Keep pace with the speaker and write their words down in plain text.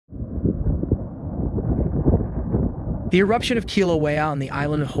The eruption of Kilauea on the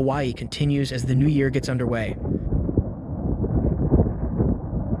island of Hawaii continues as the new year gets underway.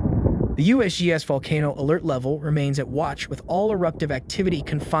 The USGS volcano alert level remains at watch, with all eruptive activity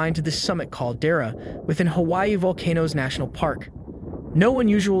confined to the summit caldera within HAWAIʻI Volcanoes National Park. No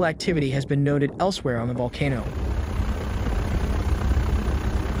unusual activity has been noted elsewhere on the volcano.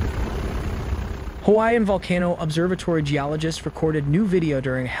 Hawaiian Volcano Observatory geologists recorded new video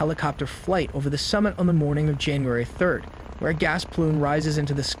during a helicopter flight over the summit on the morning of January 3rd, where a gas plume rises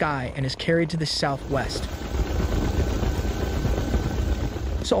into the sky and is carried to the southwest.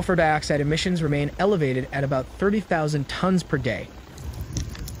 Sulfur dioxide emissions remain elevated at about 30,000 tons per day.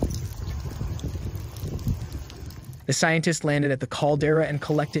 The scientists landed at the caldera and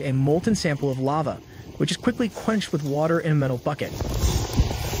collected a molten sample of lava, which is quickly quenched with water in a metal bucket.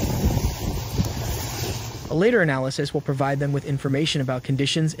 A later analysis will provide them with information about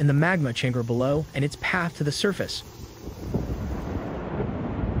conditions in the magma chamber below and its path to the surface.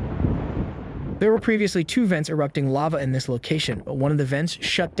 There were previously 2 vents erupting lava in this location, but one of the vents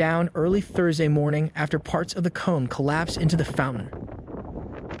shut down early Thursday morning after parts of the cone collapsed into the fountain.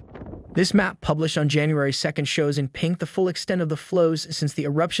 This map, published on January 2nd, shows in pink the full extent of the flows since the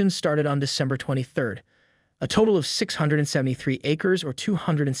eruption started on December 23rd. A total of 673 acres or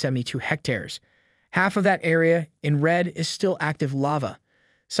 272 hectares. Half of that area, in red, is still active lava.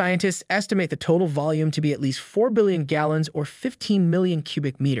 Scientists estimate the total volume to be at least 4 billion gallons or 15 million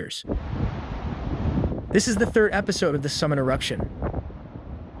cubic meters. This is the 3rd episode of the summit eruption.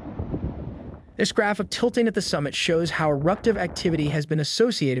 This graph of tilting at the summit shows how eruptive activity has been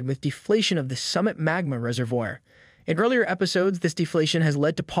associated with deflation of the summit magma reservoir. In earlier episodes, this deflation has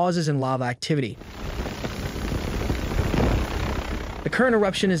led to pauses in lava activity. The current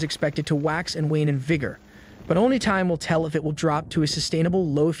eruption is expected to wax and wane in vigor, but only time will tell if it will drop to a sustainable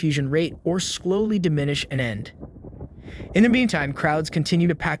low fusion rate or slowly diminish and end. In the meantime, crowds continue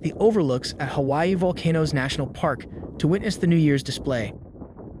to pack the overlooks at HAWAIʻI Volcanoes National Park to witness the New Year's display.